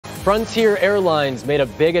Frontier Airlines made a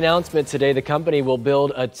big announcement today. The company will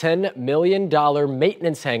build a $10 million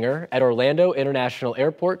maintenance hangar at Orlando International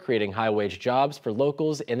Airport, creating high-wage jobs for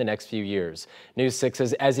locals in the next few years. News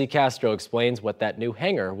 6's Ezzy Castro explains what that new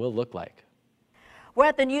hangar will look like. We're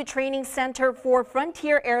at the new training center for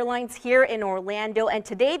Frontier Airlines here in Orlando, and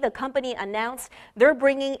today the company announced they're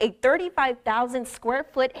bringing a 35,000 square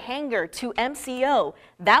foot hangar to MCO.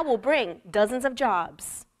 That will bring dozens of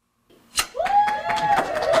jobs.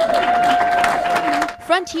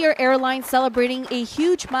 Frontier Airlines celebrating a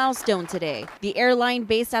huge milestone today. The airline,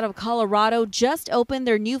 based out of Colorado, just opened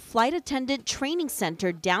their new flight attendant training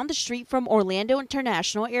center down the street from Orlando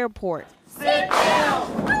International Airport. Sit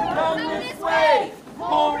down, come this way,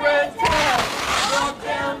 pull red down, walk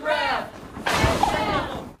down ramp.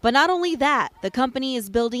 But not only that, the company is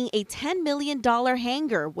building a $10 million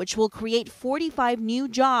hangar, which will create 45 new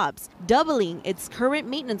jobs, doubling its current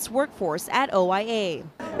maintenance workforce at OIA.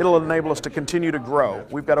 It'll enable us to continue to grow.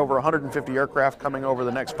 We've got over 150 aircraft coming over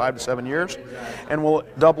the next 5 to 7 years, and we'll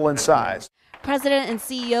double in size. President and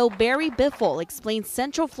CEO Barry Biffle explains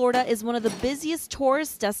Central Florida is one of the busiest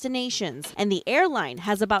tourist destinations, and the airline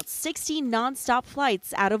has about 60 nonstop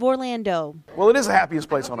flights out of Orlando. Well, it is the happiest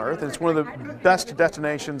place on earth, and it's one of the best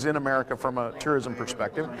destinations in America from a tourism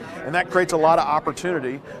perspective, and that creates a lot of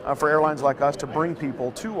opportunity for airlines like us to bring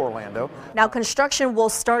people to Orlando. Now, construction will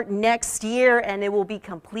start next year, and it will be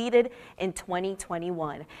completed in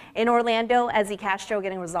 2021. In Orlando, Ezzy Castro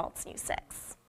getting Results News 6.